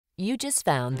You just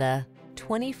found the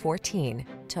 2014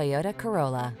 Toyota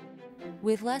Corolla.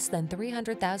 With less than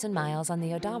 300,000 miles on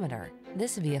the odometer,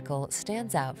 this vehicle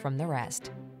stands out from the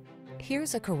rest.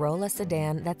 Here's a Corolla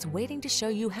sedan that's waiting to show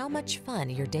you how much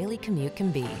fun your daily commute can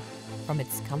be. From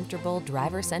its comfortable,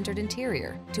 driver-centered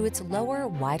interior to its lower,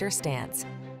 wider stance,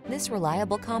 this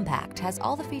reliable compact has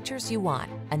all the features you want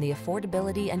and the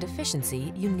affordability and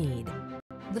efficiency you need.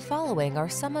 The following are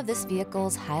some of this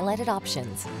vehicle's highlighted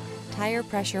options: tire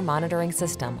pressure monitoring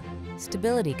system,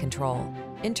 stability control,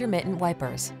 intermittent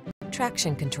wipers,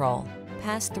 traction control,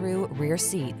 pass-through rear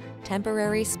seat,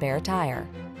 temporary spare tire,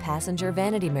 passenger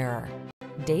vanity mirror,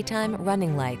 daytime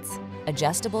running lights,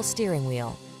 adjustable steering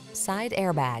wheel, side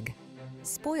airbag.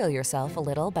 Spoil yourself a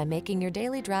little by making your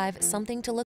daily drive something to look